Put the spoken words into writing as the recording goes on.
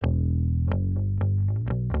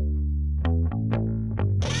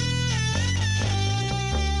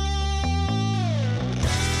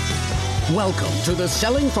Welcome to the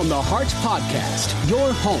Selling from the Heart podcast,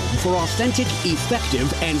 your home for authentic,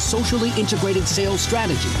 effective, and socially integrated sales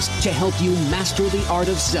strategies to help you master the art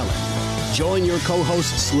of selling. Join your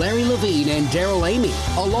co-hosts Larry Levine and Daryl Amy,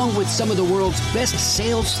 along with some of the world's best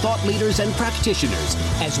sales thought leaders and practitioners,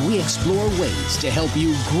 as we explore ways to help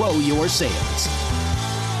you grow your sales.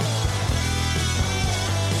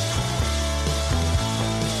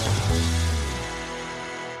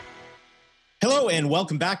 Hello and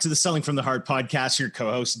welcome back to the Selling from the Heart podcast. Your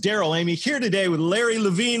co-host Daryl Amy here today with Larry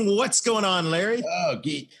Levine. What's going on, Larry? Oh,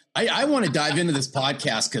 I want to dive into this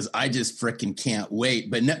podcast because I just freaking can't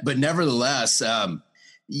wait. But nevertheless,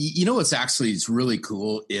 you know what's actually is really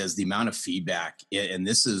cool is the amount of feedback, and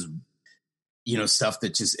this is stuff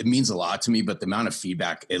that just it means a lot to me. But the amount of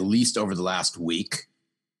feedback, at least over the last week,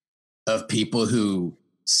 of people who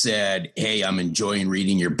said, "Hey, I'm enjoying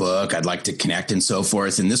reading your book. I'd like to connect," and so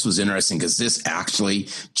forth. And this was interesting because this actually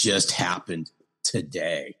just happened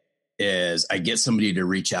today. Is I get somebody to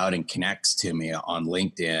reach out and connects to me on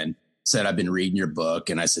LinkedIn, said, "I've been reading your book."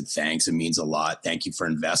 And I said, "Thanks. It means a lot. Thank you for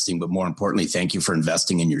investing. But more importantly, thank you for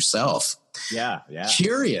investing in yourself." Yeah.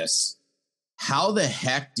 Curious, how the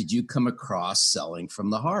heck did you come across Selling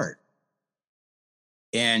from the Heart?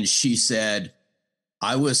 And she said,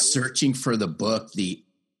 "I was searching for the book, The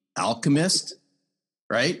Alchemist,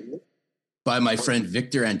 right? By my friend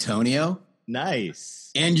Victor Antonio."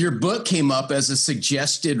 Nice. "And your book came up as a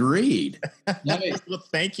suggested read." Nice. Well,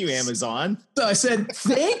 thank you, Amazon. So I said,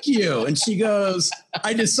 "Thank you." And she goes,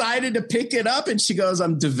 "I decided to pick it up." And she goes,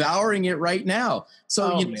 "I'm devouring it right now."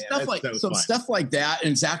 So stuff like that.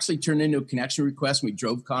 And it's actually turned into a connection request. We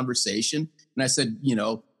drove conversation. And I said,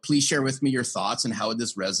 "Please share with me your thoughts and how would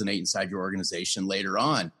this resonate inside your organization later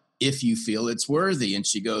on, if you feel it's worthy." And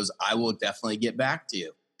she goes, "I will definitely get back to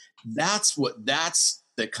you." That's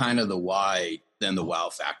the kind of the why, then the wow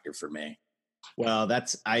factor for me. Well,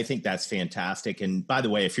 I think that's fantastic. And by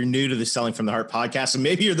the way, if you're new to the Selling from the Heart podcast, and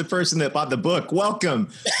maybe you're the person that bought the book, welcome.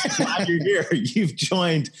 Glad you're here.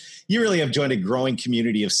 You really have joined a growing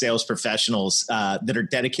community of sales professionals that are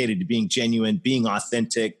dedicated to being genuine, being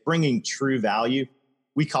authentic, bringing true value.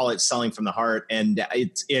 We call it Selling from the Heart, and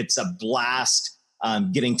it's a blast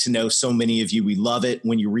getting to know so many of you. We love it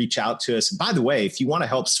when you reach out to us. And by the way, if you want to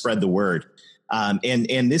help spread the word,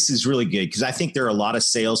 and this is really good because I think there are a lot of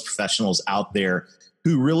sales professionals out there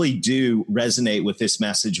who really do resonate with this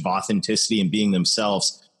message of authenticity and being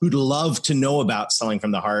themselves, who'd love to know about Selling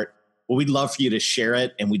from the Heart. Well, we'd love for you to share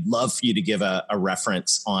it, and we'd love for you to give a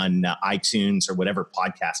reference on iTunes or whatever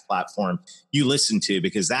podcast platform you listen to,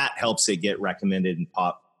 because that helps it get recommended and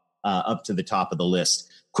pop up to the top of the list.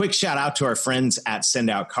 Quick shout out to our friends at Send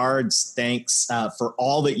Out Cards. Thanks for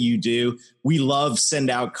all that you do. We love Send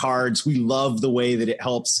Out Cards. We love the way that it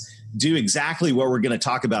helps do exactly what we're going to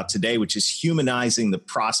talk about today, which is humanizing the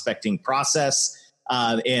prospecting process.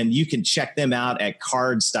 And you can check them out at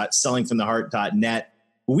cards.sellingfromtheheart.net.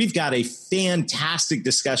 We've got a fantastic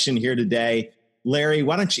discussion here today. Larry,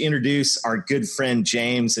 why don't you introduce our good friend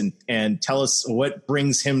James and tell us what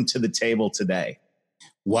brings him to the table today?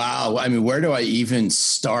 Wow. I mean, where do I even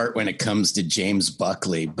start when it comes to James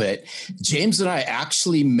Buckley? But James and I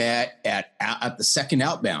actually met at the second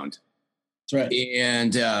Outbound. That's right.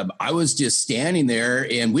 And I was just standing there,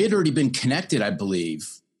 and we had already been connected, I believe.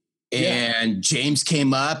 And James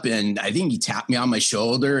came up, and I think he tapped me on my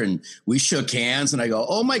shoulder, and we shook hands, and I go,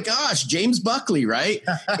 "Oh my gosh, James Buckley," right?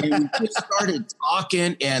 And we just started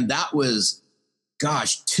talking, and that was,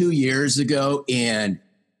 2 years ago. And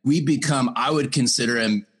I would consider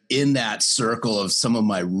him in that circle of some of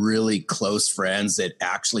my really close friends that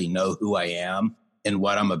actually know who I am and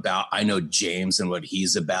what I'm about. I know James and what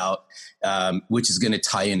he's about, which is going to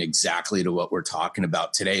tie in exactly to what we're talking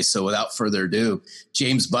about today. So without further ado,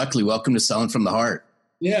 James Buckley, welcome to Selling from the Heart.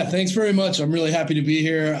 Yeah, thanks very much. I'm really happy to be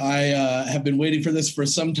here. I have been waiting for this for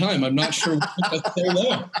some time. I'm not sure what's there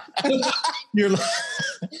though.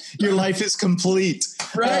 Your life is complete.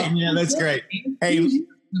 Right. Yeah, that's great. Hey,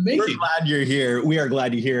 we're glad you're here. We are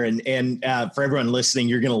glad you're here. And for everyone listening,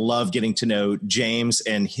 you're going to love getting to know James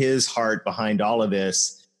and his heart behind all of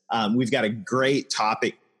this. We've got a great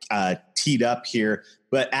topic teed up here.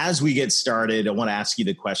 But as we get started, I want to ask you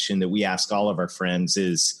the question that we ask all of our friends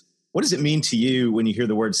is, what does it mean to you when you hear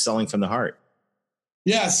the word Selling from the Heart?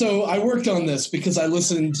 Yeah, so I worked on this because I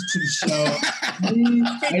listened to the show.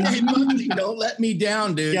 Don't let me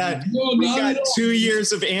down, dude. Yeah, we've got 2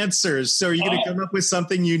 years of answers. So are you going to come up with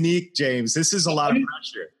something unique, James? This is a lot of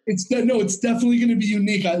pressure. It's definitely going to be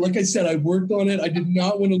unique. Like I said, I worked on it. I did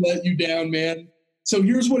not want to let you down, man. So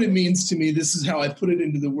here's what it means to me. This is how I put it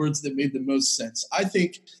into the words that made the most sense. I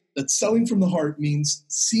think that selling from the heart means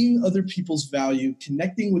seeing other people's value,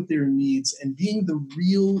 connecting with their needs, and being the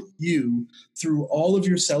real you through all of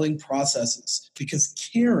your selling processes, because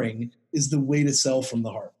caring is the way to sell from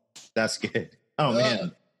the heart. That's good. Oh,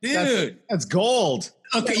 man. Dude. That's gold.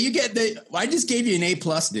 Okay, I just gave you an A+,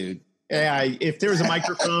 dude. Yeah, if there was a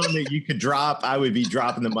microphone that you could drop, I would be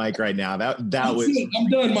dropping the mic right now. That was. I'm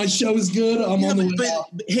done. My show is good. I'm on the way out.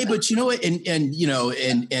 Hey, but you know what?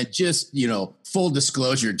 And just full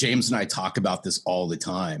disclosure, James and I talk about this all the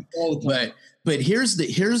time. But here's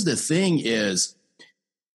the thing: is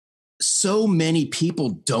so many people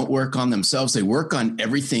don't work on themselves; they work on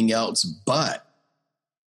everything else but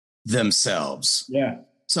themselves. Yeah.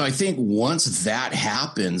 So I think once that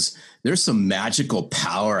happens, there's some magical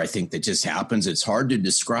power, I think, that just happens. It's hard to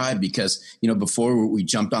describe because, before we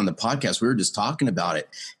jumped on the podcast, we were just talking about it.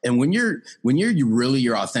 And when you're really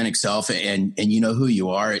your authentic self and you know who you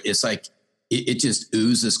are, it's like it just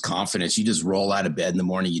oozes confidence. You just roll out of bed in the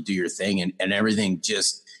morning, you do your thing, and everything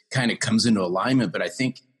just kind of comes into alignment. But I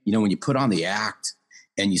think, when you put on the act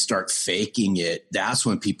and you start faking it, that's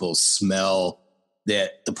when people smell the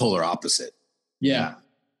polar opposite. Yeah.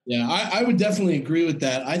 Yeah, I would definitely agree with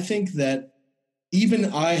that. I think that even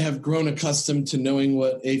I have grown accustomed to knowing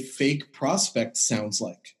what a fake prospect sounds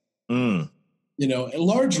like.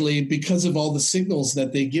 Largely because of all the signals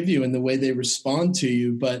that they give you and the way they respond to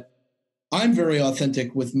you. But I'm very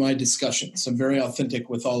authentic with my discussions. I'm very authentic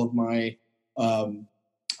with all of my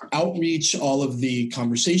outreach, all of the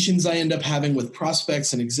conversations I end up having with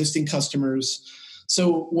prospects and existing customers.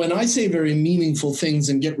 So when I say very meaningful things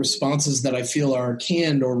and get responses that I feel are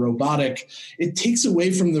canned or robotic, it takes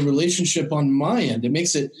away from the relationship on my end. It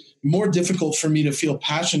makes it more difficult for me to feel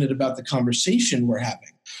passionate about the conversation we're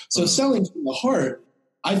having. So selling from the heart,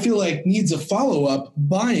 I feel like needs a follow-up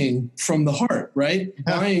buying from the heart, right?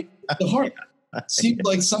 Buying the heart. Seems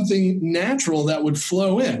like something natural that would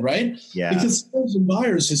flow in, right? Yeah. Because sellers and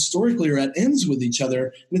buyers historically are at ends with each other,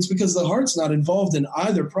 and it's because the heart's not involved in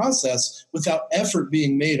either process without effort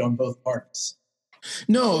being made on both parties.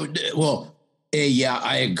 No, well, yeah,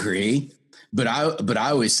 I agree, but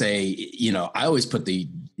I always say, I always put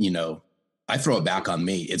I throw it back on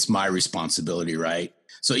me. It's my responsibility, right?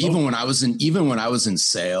 So even when I was in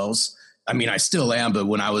sales. I mean, I still am, but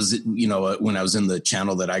when I was in the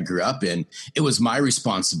channel that I grew up in, it was my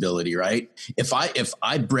responsibility, right? If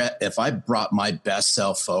I brought my best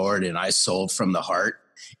self forward and I sold from the heart,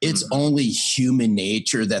 it's only human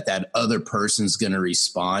nature that other person's going to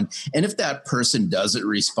respond. And if that person doesn't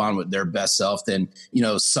respond with their best self, then,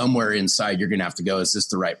 somewhere inside you're going to have to go, is this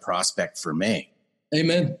the right prospect for me?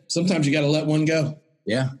 Amen. Sometimes you got to let one go.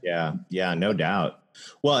 Yeah. Yeah, no doubt.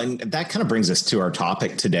 Well, and that kind of brings us to our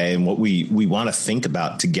topic today and what we want to think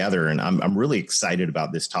about together. And I'm really excited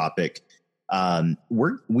about this topic.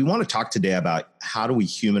 We want to talk today about how do we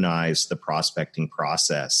humanize the prospecting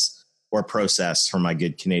process for my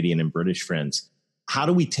good Canadian and British friends. How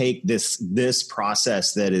do we take this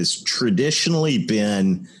process that has traditionally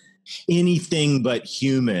been anything but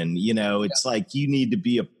human? It's like you need to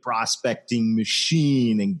be a prospecting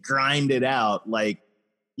machine and grind it out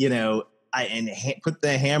put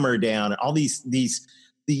the hammer down. All this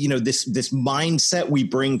mindset we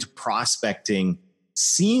bring to prospecting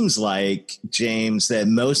seems like, James, that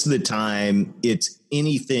most of the time it's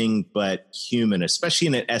anything but human, especially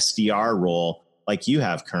in an SDR role like you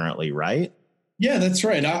have currently, right? Yeah, that's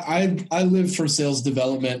right. I live for sales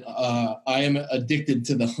development. I am addicted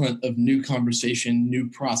to the hunt of new conversation, new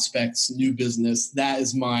prospects, new business. That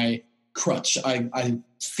is my crutch. I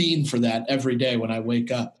fiend for that every day when I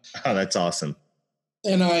wake up. Oh, that's awesome.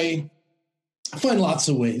 And I find lots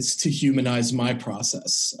of ways to humanize my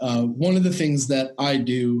process. One of the things that I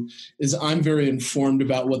do is I'm very informed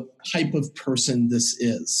about what type of person this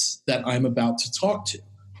is that I'm about to talk to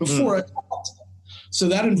before I talk to them. So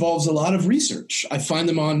that involves a lot of research. I find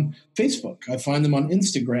them on Facebook. I find them on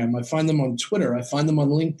Instagram. I find them on Twitter. I find them on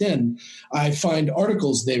LinkedIn. I find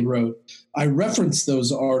articles they wrote. I reference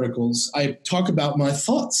those articles. I talk about my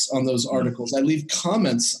thoughts on those articles. I leave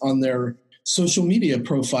comments on their social media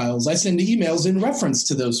profiles. I send emails in reference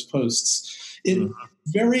to those posts. It's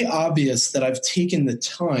very obvious that I've taken the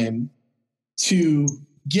time to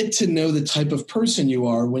get to know the type of person you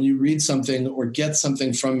are when you read something or get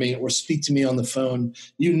something from me or speak to me on the phone.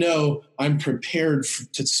 I'm prepared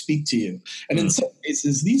to speak to you. And in some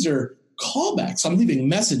cases, these are callbacks. I'm leaving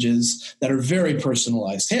messages that are very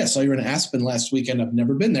personalized. Hey, I saw you were in Aspen last weekend. I've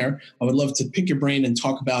never been there. I would love to pick your brain and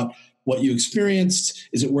talk about what you experienced.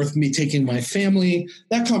 Is it worth me taking my family?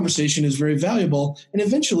 That conversation is very valuable. And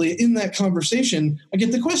eventually in that conversation, I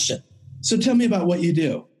get the question. So tell me about what you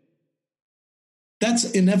do. That's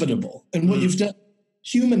inevitable. And what you've done,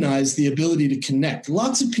 humanize the ability to connect.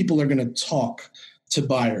 Lots of people are going to talk to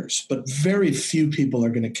buyers, but very few people are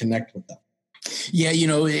going to connect with them. Yeah,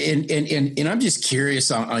 and I'm just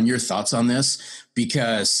curious on your thoughts on this,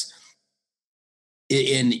 because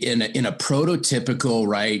in a prototypical,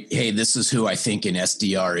 right, hey, this is who I think an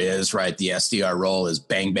SDR is, right? The SDR role is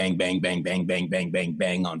bang, bang, bang, bang, bang, bang, bang, bang,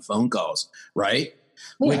 bang on phone calls, right?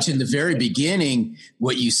 Yeah. Which in the very beginning,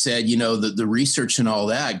 what you said, the research and all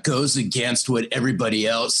that goes against what everybody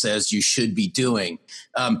else says you should be doing.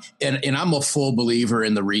 And I'm a full believer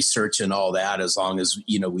in the research and all that, as long as,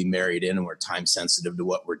 we marry it in and we're time sensitive to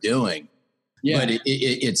what we're doing. Yeah. But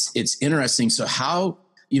it's interesting. So how,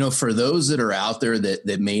 for those that are out there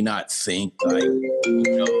that may not think like,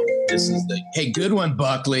 this is hey, good one,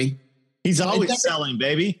 Buckley. He's always selling,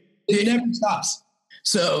 baby. It never stops.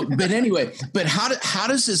 So, but anyway, how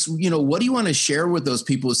does this, what do you want to share with those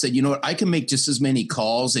people who said, you know what, I can make just as many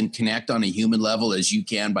calls and connect on a human level as you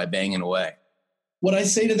can by banging away? What I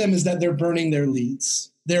say to them is that they're burning their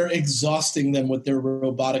leads. They're exhausting them with their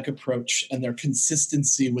robotic approach and their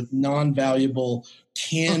consistency with non-valuable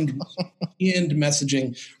canned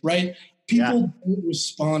messaging, right? People don't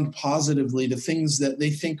respond positively to things that they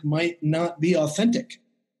think might not be authentic.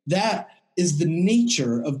 That is the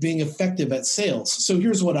nature of being effective at sales. So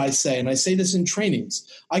here's what I say, and I say this in trainings.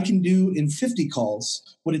 I can do in 50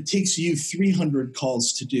 calls what it takes you 300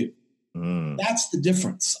 calls to do. That's the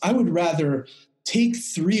difference. I would rather take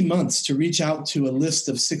 3 months to reach out to a list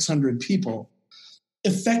of 600 people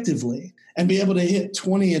effectively and be able to hit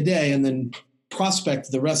 20 a day and then prospect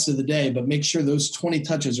the rest of the day, but make sure those 20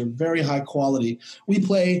 touches are very high quality. We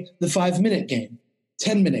play the 5-minute game,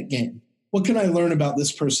 10-minute game. What can I learn about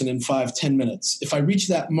this person in 5-10 minutes? If I reach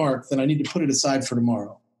that mark, then I need to put it aside for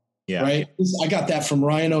tomorrow. Yeah. Right? I got that from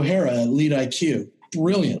Ryan O'Hara at Lead IQ.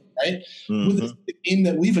 Brilliant, right? With the game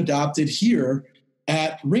that we've adopted here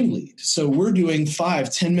at Ringlead. So we're doing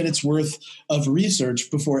 5-10 minutes worth of research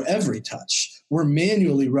before every touch. We're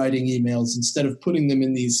manually writing emails instead of putting them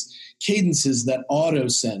in these cadences that auto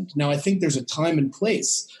send. Now, I think there's a time and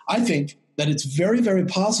place. I think that it's very, very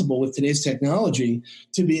possible with today's technology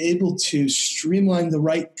to be able to streamline the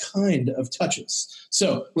right kind of touches.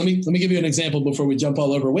 So let me give you an example before we jump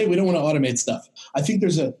all over. Wait, we don't want to automate stuff. I think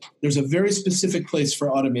there's a very specific place for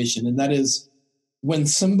automation, and that is when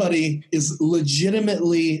somebody is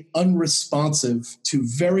legitimately unresponsive to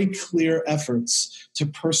very clear efforts to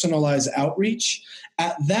personalize outreach.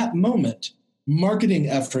 At that moment, marketing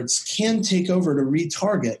efforts can take over to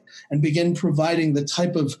retarget and begin providing the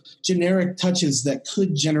type of generic touches that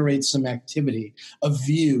could generate some activity, a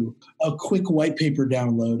view, a quick white paper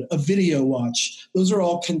download, a video watch. Those are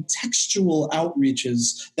all contextual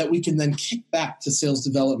outreaches that we can then kick back to sales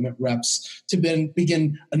development reps to then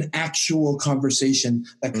begin an actual conversation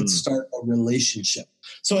that could start a relationship.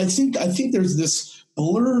 So I think there's this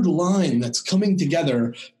blurred line that's coming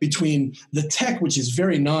together between the tech, which is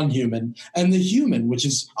very non-human, and the human, which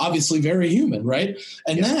is obviously very human, right?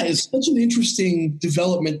 And that is such an interesting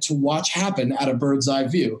development to watch happen at a bird's eye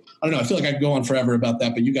view. I don't know. I feel like I could go on forever about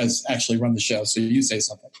that, but you guys actually run the show, so you say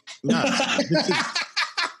something. No,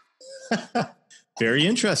 very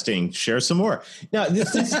interesting. Share some more. No,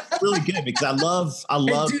 this is really good because I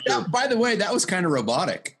love. Hey, dude, by the way, that was kind of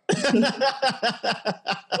robotic.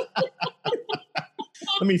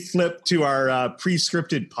 Let me flip to our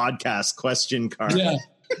pre-scripted podcast question card. Yeah.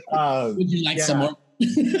 Would you like some more?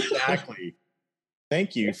 Exactly.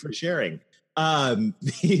 Thank you for sharing. I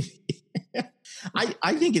think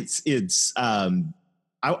it's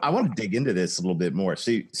I want to dig into this a little bit more.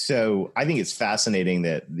 So I think it's fascinating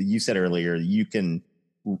that you said earlier you can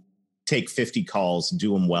take 50 calls,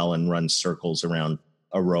 do them well, and run circles around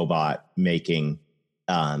a robot making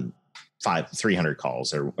 300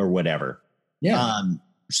 calls or whatever. Yeah.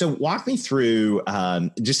 So walk me through,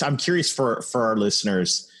 I'm curious for our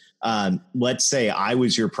listeners. Let's say I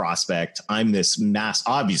was your prospect. I'm this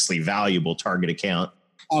obviously valuable target account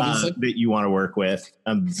that you want to work with.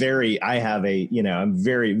 I'm very,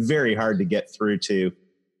 very hard to get through to.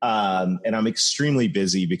 And I'm extremely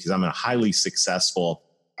busy because I'm a highly successful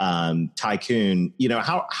tycoon.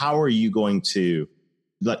 How are you going to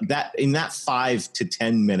that in that 5 to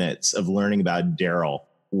 10 minutes of learning about Daryl?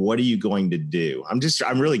 What are you going to do? I'm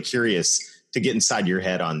really curious to get inside your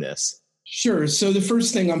head on this. Sure. So the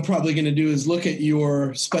first thing I'm probably going to do is look at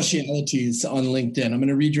your specialties on LinkedIn. I'm going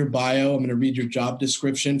to read your bio. I'm going to read your job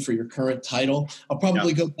description for your current title. I'll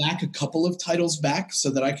probably go back a couple of titles back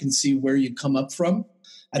so that I can see where you come up from.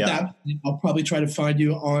 At that point, I'll probably try to find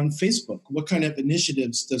you on Facebook. What kind of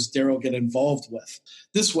initiatives does Daryl get involved with?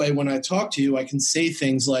 This way, when I talk to you, I can say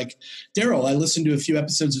things like, Daryl, I listened to a few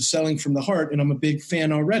episodes of Selling from the Heart, and I'm a big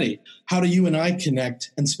fan already. How do you and I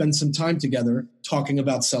connect and spend some time together talking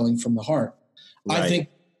about Selling from the Heart? Right.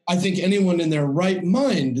 I think anyone in their right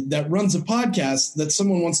mind that runs a podcast that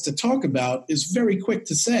someone wants to talk about is very quick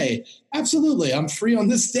to say, absolutely, I'm free on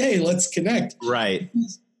this day. Let's connect. Right.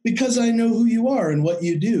 Because I know who you are and what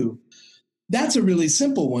you do. That's a really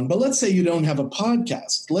simple one. But let's say you don't have a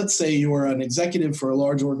podcast. Let's say you're an executive for a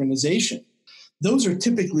large organization. Those are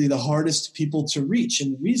typically the hardest people to reach.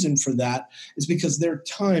 And the reason for that is because their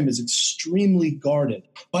time is extremely guarded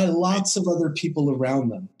by lots of other people around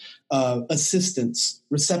them. Assistants,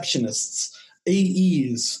 receptionists,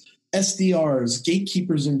 AEs, SDRs,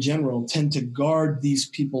 gatekeepers in general tend to guard these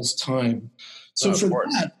people's time. So for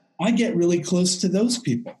that, I get really close to those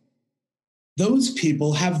people. Those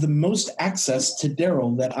people have the most access to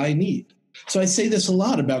Daryl that I need. So I say this a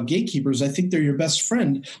lot about gatekeepers. I think they're your best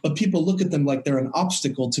friend, but people look at them like they're an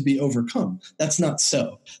obstacle to be overcome. That's not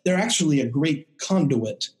so. They're actually a great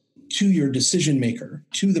conduit to your decision maker,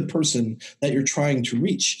 to the person that you're trying to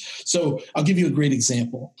reach. So I'll give you a great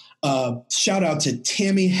example. Shout out to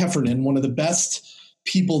Tammy Heffernan, one of the best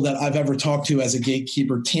people that I've ever talked to as a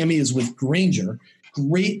gatekeeper. Tammy is with Grainger.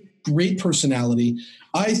 Great personality.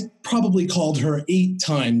 I probably called her 8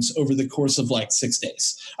 times over the course of like 6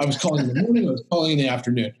 days. I was calling in the morning. I was calling in the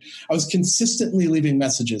afternoon. I was consistently leaving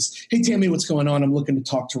messages. Hey, Tammy, what's going on? I'm looking to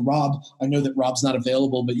talk to Rob. I know that Rob's not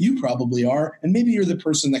available, but you probably are. And maybe you're the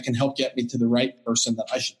person that can help get me to the right person that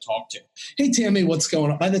I should talk to. Hey, Tammy, what's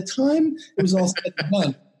going on? By the time it was all said and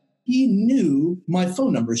done, he knew my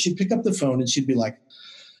phone number. She'd pick up the phone and she'd be like,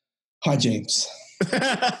 hi, James.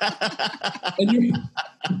 And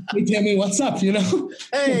hey, Tammy, what's up? You know?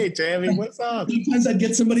 Hey, Tammy, what's up? Sometimes I'd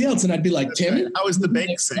get somebody else and I'd be like, Tammy? How was the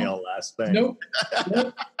bake sale last thing? Nope.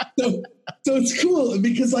 So it's cool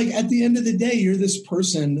because like at the end of the day, you're this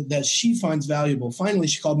person that she finds valuable. Finally,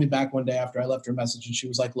 she called me back one day after I left her a message and she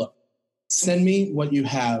was like, look, send me what you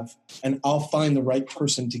have and I'll find the right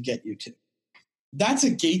person to get you to. That's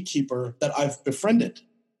a gatekeeper that I've befriended.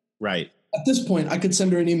 Right. At this point, I could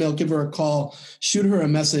send her an email, give her a call, shoot her a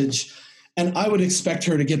message, and I would expect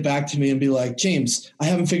her to get back to me and be like, James, I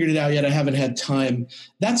haven't figured it out yet. I haven't had time.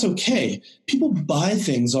 That's okay. People buy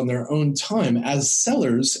things on their own time. As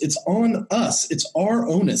sellers, it's on us. It's our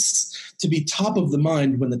onus to be top of the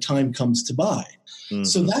mind when the time comes to buy. Mm-hmm.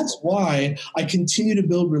 So that's why I continue to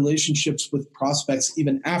build relationships with prospects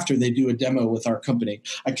even after they do a demo with our company.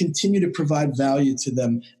 I continue to provide value to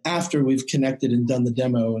them after we've connected and done the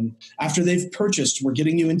demo. And after they've purchased, we're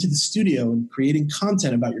getting you into the studio and creating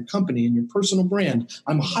content about your company and your personal brand.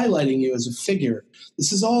 I'm highlighting you as a figure.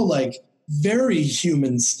 This is all like very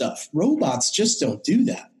human stuff. Robots just don't do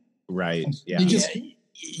that. Right. Yeah.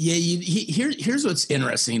 Here's what's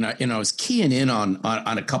interesting. I was keying in on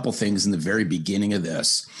a couple things in the very beginning of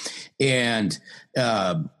this, and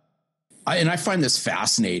I find this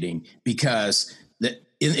fascinating because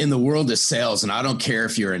in the world of sales, and I don't care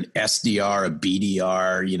if you're an SDR, a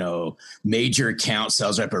BDR, major account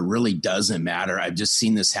sales rep, it really doesn't matter. I've just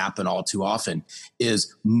seen this happen all too often.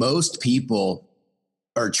 Is most people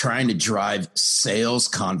are trying to drive sales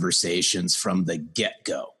conversations from the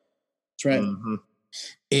get-go. That's right. Mm-hmm.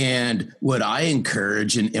 And what I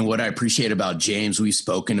encourage and what I appreciate about James, we've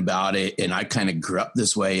spoken about it, and I kind of grew up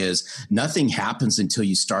this way, is nothing happens until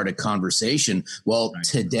you start a conversation. Well, right.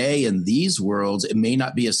 Today in these worlds, it may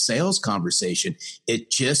not be a sales conversation. It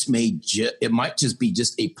might just be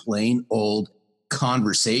just a plain old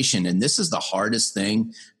conversation. And this is the hardest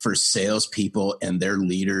thing for salespeople and their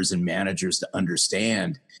leaders and managers to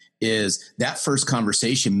understand. Is that first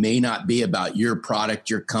conversation may not be about your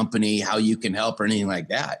product, your company, how you can help or anything like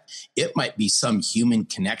that. It might be some human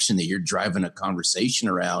connection that you're driving a conversation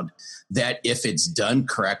around that, if it's done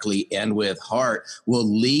correctly and with heart, will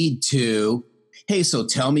lead to, hey, so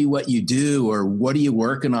tell me what you do, or what are you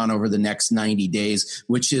working on over the next 90 days,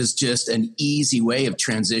 which is just an easy way of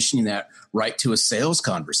transitioning that right to a sales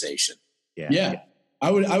conversation. Yeah. I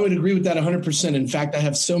would agree with that 100%. In fact, I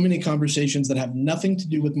have so many conversations that have nothing to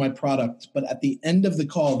do with my product, but at the end of the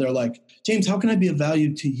call, they're like, James, how can I be of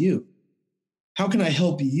value to you? How can I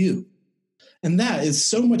help you? And that is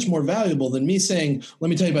so much more valuable than me saying, let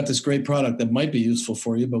me tell you about this great product that might be useful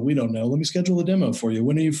for you, but we don't know. Let me schedule a demo for you.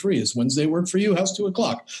 When are you free? Is Wednesday work for you? How's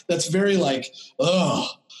 2:00? That's very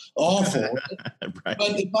awful. Right.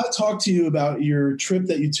 But if I talk to you about your trip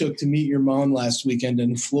that you took to meet your mom last weekend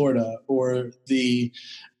in Florida, or the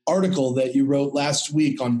article that you wrote last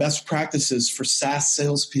week on best practices for SaaS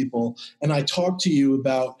salespeople, and I talked to you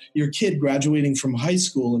about your kid graduating from high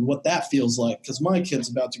school and what that feels like, because my kid's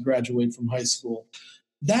about to graduate from high school,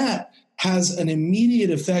 that has an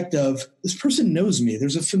immediate effect of, this person knows me.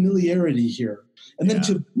 There's a familiarity here. And then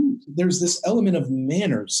there's this element of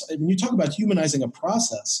manners. When you talk about humanizing a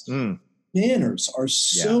process, manners are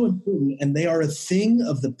so important, and they are a thing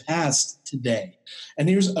of the past today. And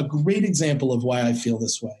here's a great example of why I feel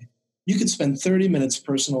this way. You could spend 30 minutes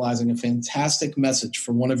personalizing a fantastic message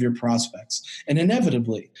for one of your prospects, and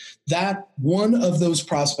inevitably, that one of those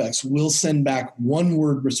prospects will send back one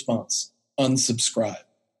word response: unsubscribe.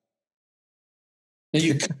 Now,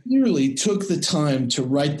 you clearly took the time to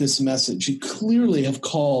write this message. You clearly have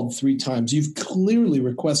called 3 times. You've clearly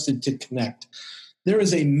requested to connect. There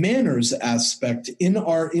is a manners aspect in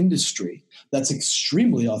our industry that's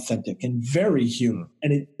extremely authentic and very human,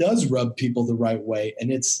 and it does rub people the right way, and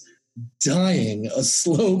it's dying a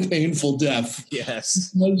slow, painful death.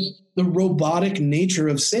 Yes. Because the robotic nature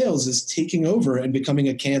of sales is taking over and becoming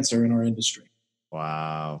a cancer in our industry.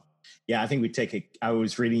 Wow. Yeah, I think I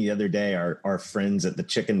was reading the other day, our friends at the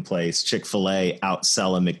chicken place, Chick-fil-A,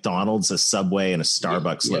 outsell a McDonald's, a Subway, and a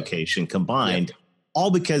Starbucks location combined,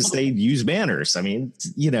 all because they use manners. I mean,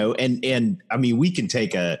 and I mean, we can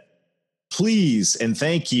take a please and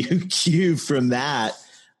thank you cue from that,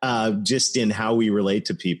 just in how we relate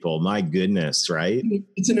to people. My goodness, right?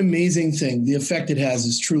 It's an amazing thing. The effect it has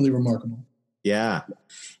is truly remarkable. Yeah.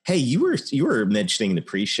 Hey, you were mentioning in the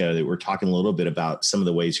pre-show that we're talking a little bit about some of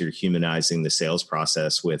the ways you're humanizing the sales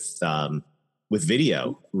process with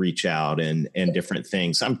video reach out and different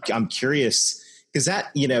things. I'm curious, because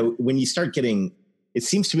that, when you start getting, it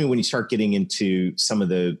seems to me when you start getting into some of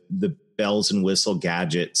the bells and whistle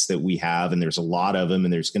gadgets that we have, and there's a lot of them,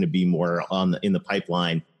 and there's going to be more in the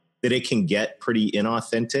pipeline, that it can get pretty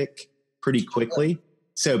inauthentic pretty quickly.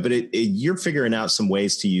 So, but you're figuring out some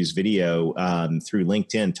ways to use video through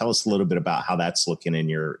LinkedIn. Tell us a little bit about how that's looking in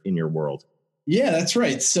your world. Yeah, that's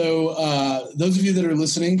right. So those of you that are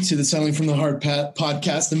listening to the Selling from the Heart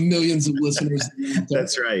podcast, the millions of listeners.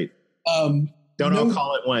 That's right. Don't all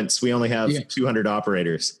call at once. We only have 200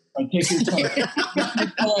 operators. Take your time.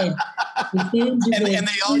 And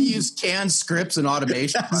they all use canned scripts and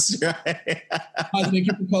automation. That's right. Hi, thank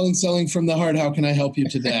you for calling Selling from the Heart. How can I help you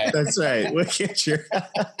today? That's right.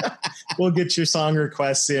 We'll get your song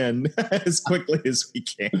requests in as quickly as we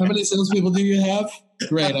can. How many salespeople do you have?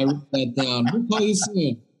 Great, I wrote that down. We'll call you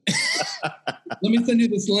soon. Let me send you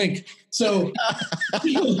this link. So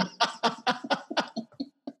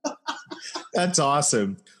that's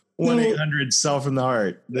awesome. 1-800-SELL from the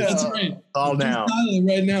Heart. That's right. All now.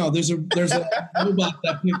 Right now, there's a robot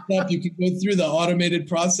that picks up. You can go through the automated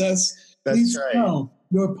process. That's Please right. spell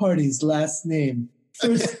your party's last name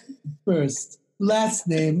first, last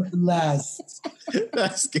name last.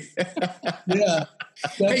 That's good. Yeah.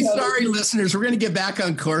 Hey, sorry, listeners. We're going to get back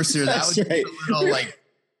on course here. That was right. a little like.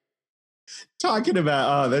 Talking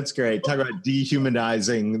about, that's great. Talk about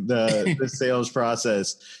dehumanizing the sales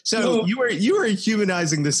process. So you were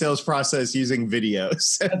humanizing the sales process using videos.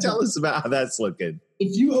 So tell us about how that's looking.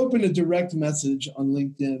 If you open a direct message on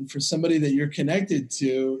LinkedIn for somebody that you're connected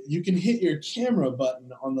to, you can hit your camera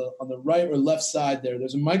button on the right or left side there.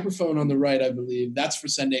 There's a microphone on the right, I believe. That's for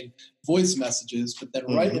sending voice messages. But then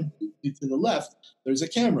right to the left, there's a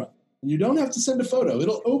camera. And you don't have to send a photo.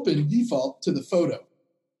 It'll open default to the photo.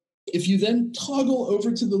 If you then toggle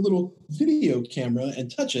over to the little video camera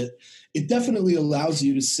and touch it, it definitely allows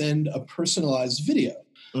you to send a personalized video.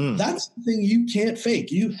 That's the thing you can't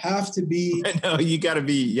fake. You have to be. No, you got to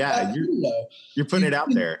be. Yeah, you're putting it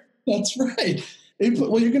out there. That's right.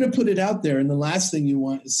 Well, you're going to put it out there, and the last thing you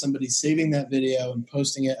want is somebody saving that video and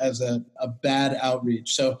posting it as a bad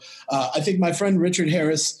outreach. So I think my friend Richard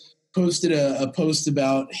Harris posted a post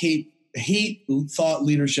about hate thought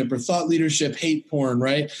leadership, or thought leadership hate porn,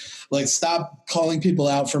 right? Like, stop calling people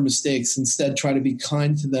out for mistakes. Instead, try to be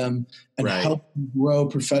kind to them and help them grow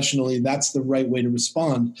professionally. That's the right way to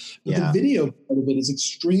respond. But the video part of it is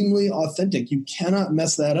extremely authentic. You cannot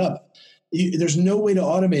mess that up. There's no way to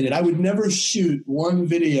automate it. I would never shoot one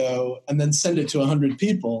video and then send it to 100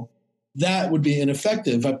 people. That would be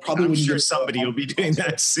ineffective. I'm sure somebody will be doing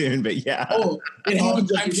that soon, but yeah.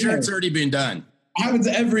 I'm sure it's already been done. Happens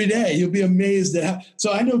every day. You'll be amazed at how.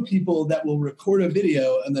 So I know people that will record a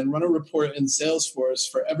video and then run a report in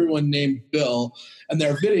Salesforce for everyone named Bill, and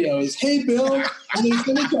their video is, "Hey Bill," and they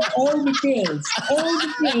send it to all the bills.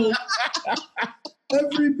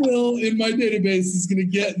 Every bill in my database is going to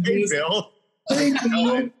get Hey this. Bill. Hey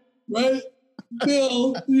Bill, right?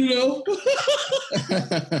 Bill,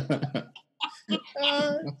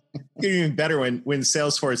 Even better when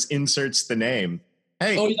Salesforce inserts the name.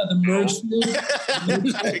 Hey. Oh yeah, the merge field.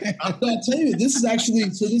 I'll tell you, this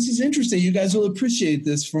is interesting. You guys will appreciate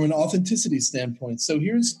this from an authenticity standpoint. So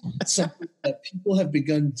here's something that people have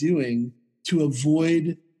begun doing to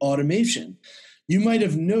avoid automation. You might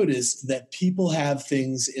have noticed that people have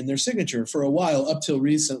things in their signature. For a while, up till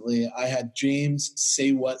recently, I had James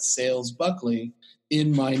Say What Sales Buckley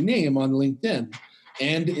in my name on LinkedIn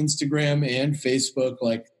and Instagram and Facebook.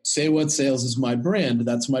 Like, Say What Sales is my brand.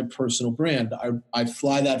 That's my personal brand. I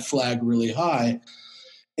fly that flag really high.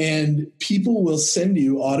 And people will send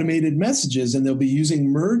you automated messages, and they'll be using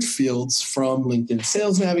merge fields from LinkedIn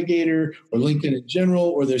Sales Navigator or LinkedIn in general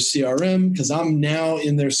or their CRM, because I'm now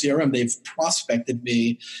in their CRM. They've prospected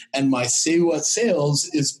me, and my Say What Sales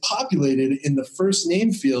is populated in the first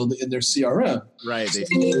name field in their CRM. Right.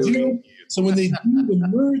 So when they do the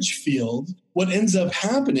merge field, what ends up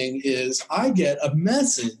happening is I get a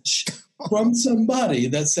message from somebody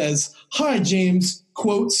that says, "Hi, James,"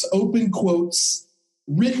 quotes, open quotes,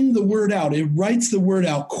 written the word out. It writes the word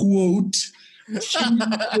out, quote,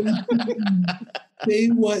 Say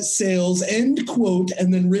What Sales, end quote,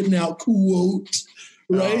 and then written out, quote,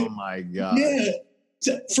 right? Oh, my God. Yeah.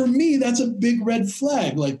 For me, that's a big red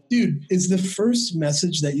flag. Like, dude, is the first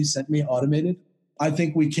message that you sent me automated? I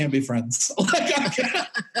think we can't be friends.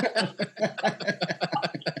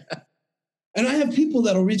 And I have people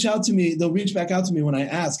that'll reach out to me. They'll reach back out to me when I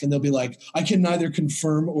ask, and they'll be like, "I can neither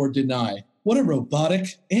confirm or deny." What a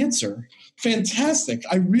robotic answer. Fantastic.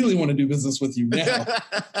 I really want to do business with you now.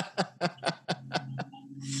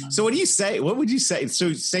 So what do you say? What would you say?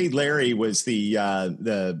 So say Larry was he's a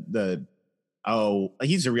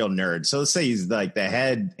real nerd. So let's say he's like the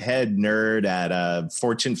head nerd at a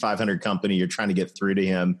Fortune 500 company. You're trying to get through to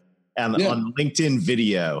him on LinkedIn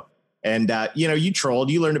video. And, you trolled,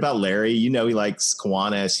 you learned about Larry, he likes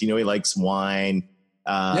Kiwanis, he likes wine.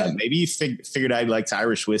 Maybe you figured out he likes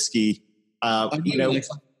Irish whiskey. So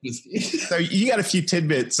you got a few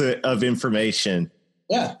tidbits of information.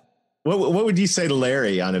 Yeah. What would you say to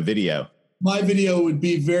Larry on a video? My video would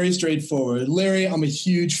be very straightforward. Larry, I'm a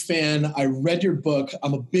huge fan. I read your book.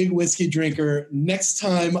 I'm a big whiskey drinker. Next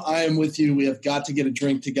time I am with you, we have got to get a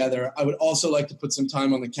drink together. I would also like to put some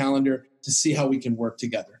time on the calendar to see how we can work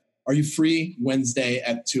together. Are you free Wednesday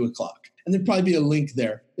at 2:00? And there'd probably be a link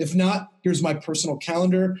there. If not, here's my personal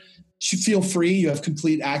calendar. Feel free. You have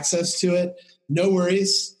complete access to it. No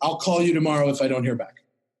worries. I'll call you tomorrow if I don't hear back.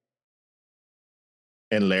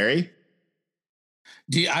 And Larry?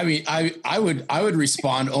 I would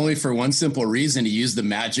respond only for one simple reason: to use the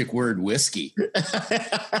magic word whiskey.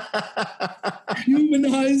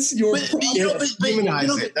 Humanize your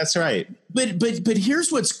humanize it. That's right. But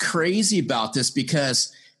here's what's crazy about this,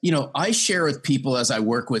 because I share with people as I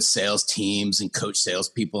work with sales teams and coach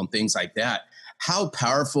salespeople and things like that, how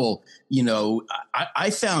powerful, I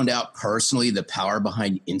found out personally the power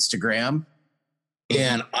behind Instagram.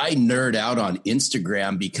 And I nerd out on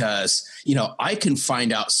Instagram because, I can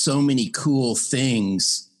find out so many cool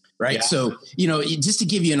things, right? Yeah. So, just to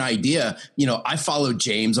give you an idea, I follow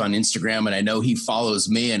James on Instagram, and I know he follows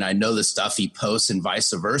me, and I know the stuff he posts and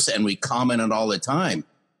vice versa, and we comment on all the time.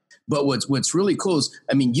 But what's really cool is,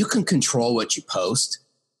 you can control what you post.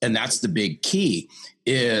 And that's the big key.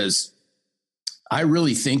 Is I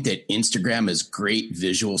really think that Instagram is great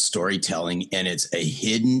visual storytelling, and it's a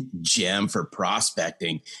hidden gem for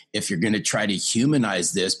prospecting if you're going to try to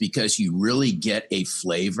humanize this, because you really get a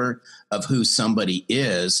flavor of who somebody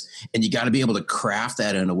is, and you got to be able to craft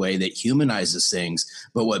that in a way that humanizes things.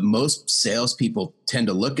 But what most salespeople tend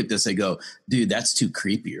to look at this, they go, "Dude, that's too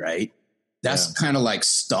creepy, right? That's kind of like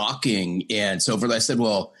stalking and so forth." I said,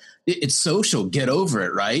 well, it's social. Get over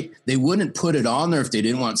it, right? They wouldn't put it on there if they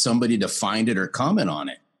didn't want somebody to find it or comment on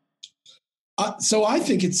it. So I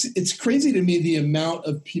think it's crazy to me the amount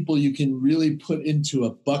of people you can really put into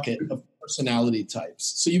a bucket of personality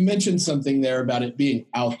types. So you mentioned something there about it being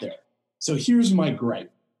out there. So here's my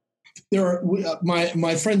gripe. There are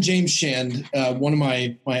my friend James Shand, one of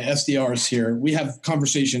my SDRs here. We have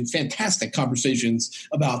fantastic conversations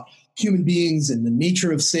about human beings and the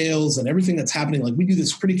nature of sales and everything that's happening. Like, we do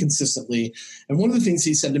this pretty consistently. And one of the things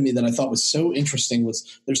he said to me that I thought was so interesting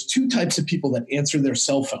was there's two types of people that answer their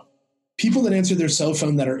cell phone. People that answer their cell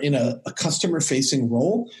phone that are in a customer-facing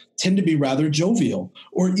role tend to be rather jovial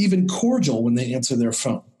or even cordial when they answer their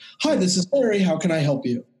phone. "Hi, this is Larry. How can I help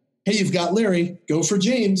you?" "Hey, you've got Larry. Go for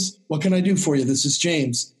James. What can I do for you? This is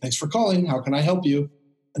James. Thanks for calling. How can I help you?"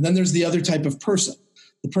 And then there's the other type of person,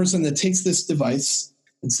 the person that takes this device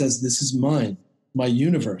and says, "This is mine, my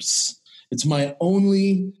universe. It's my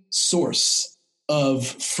only source of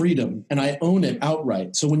freedom and I own it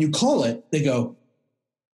outright. So when you call it, they go,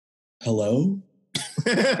 hello?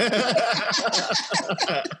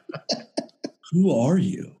 Who are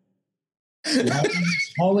you? Why are you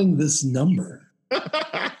calling this number?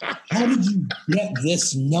 How did you get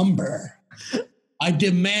this number? I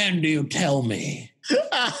demand you tell me.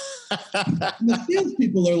 The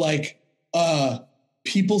salespeople are like,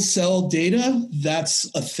 people sell data?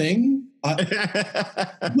 That's a thing?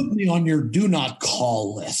 Put me on your do not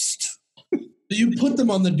call list. You put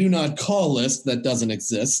them on the do not call list that doesn't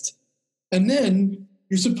exist. And then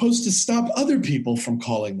you're supposed to stop other people from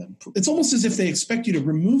calling them. It's almost as if they expect you to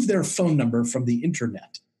remove their phone number from the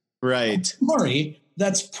internet. Right. I'm sorry,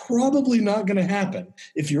 that's probably not going to happen.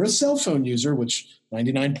 If you're a cell phone user, which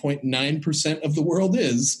 99.9% of the world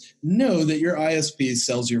is, know that your ISP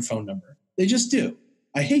sells your phone number. They just do.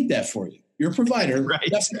 I hate that for you. Your provider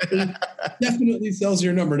definitely sells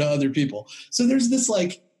your number to other people. So there's this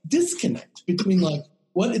like disconnect between like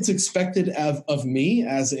what it's expected of me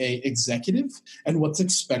as a executive and what's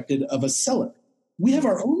expected of a seller. We have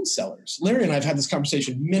our own sellers. Larry and I have had this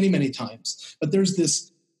conversation many, many times, but there's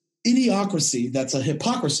this idiocracy that's a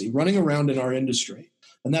hypocrisy running around in our industry.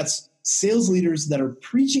 And that's sales leaders that are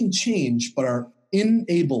preaching change, but are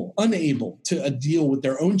unable to deal with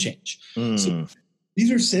their own change. So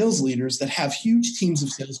these are sales leaders that have huge teams of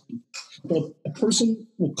salespeople. But a person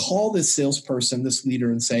will call this salesperson, this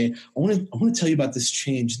leader, and say, I want to tell you about this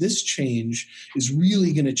change. This change is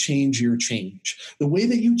really going to change your change. The way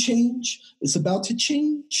that you change is about to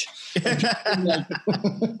change.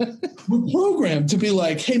 We're programmed to be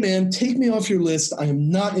like, hey, man, take me off your list. I am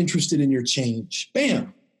not interested in your change.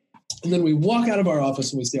 Bam. And then we walk out of our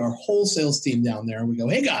office and we see our whole sales team down there and we go,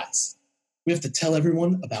 hey, guys, we have to tell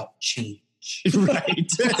everyone about change.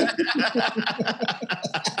 Right.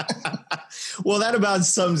 Well, that about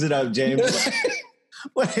sums it up, James.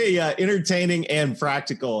 What a entertaining and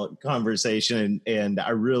practical conversation. And I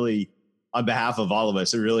really, on behalf of all of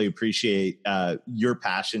us, I really appreciate your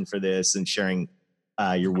passion for this and sharing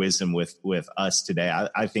your wisdom with us today.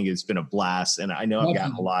 I think it's been a blast, and I know I've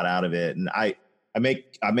gotten a lot out of it. And I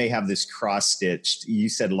may have this cross-stitched. You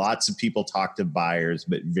said lots of people talk to buyers,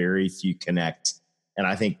 but very few connect. And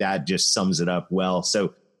I think that just sums it up well.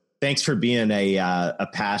 So thanks for being a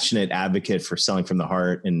passionate advocate for selling from the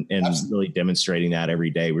heart and really demonstrating that every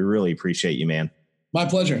day. We really appreciate you, man. My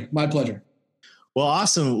pleasure. My pleasure. Well,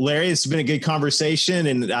 awesome. Larry, it's been a good conversation.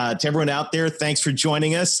 And to everyone out there, thanks for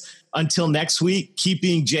joining us. Until next week, keep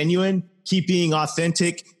being genuine, keep being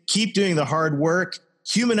authentic, keep doing the hard work,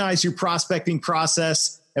 humanize your prospecting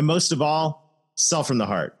process, and most of all, sell from the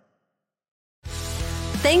heart.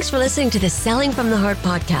 Thanks for listening to the Selling from the Heart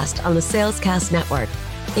podcast on the Salescast Network.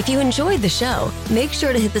 If you enjoyed the show, make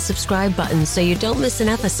sure to hit the subscribe button so you don't miss an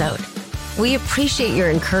episode. We appreciate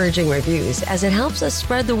your encouraging reviews as it helps us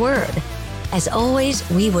spread the word. As always,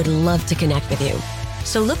 we would love to connect with you.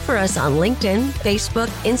 So look for us on LinkedIn, Facebook,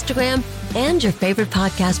 Instagram, and your favorite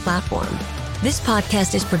podcast platform. This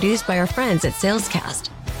podcast is produced by our friends at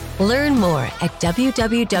Salescast. Learn more at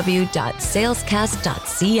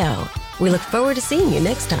www.salescast.co. We look forward to seeing you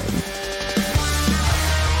next time.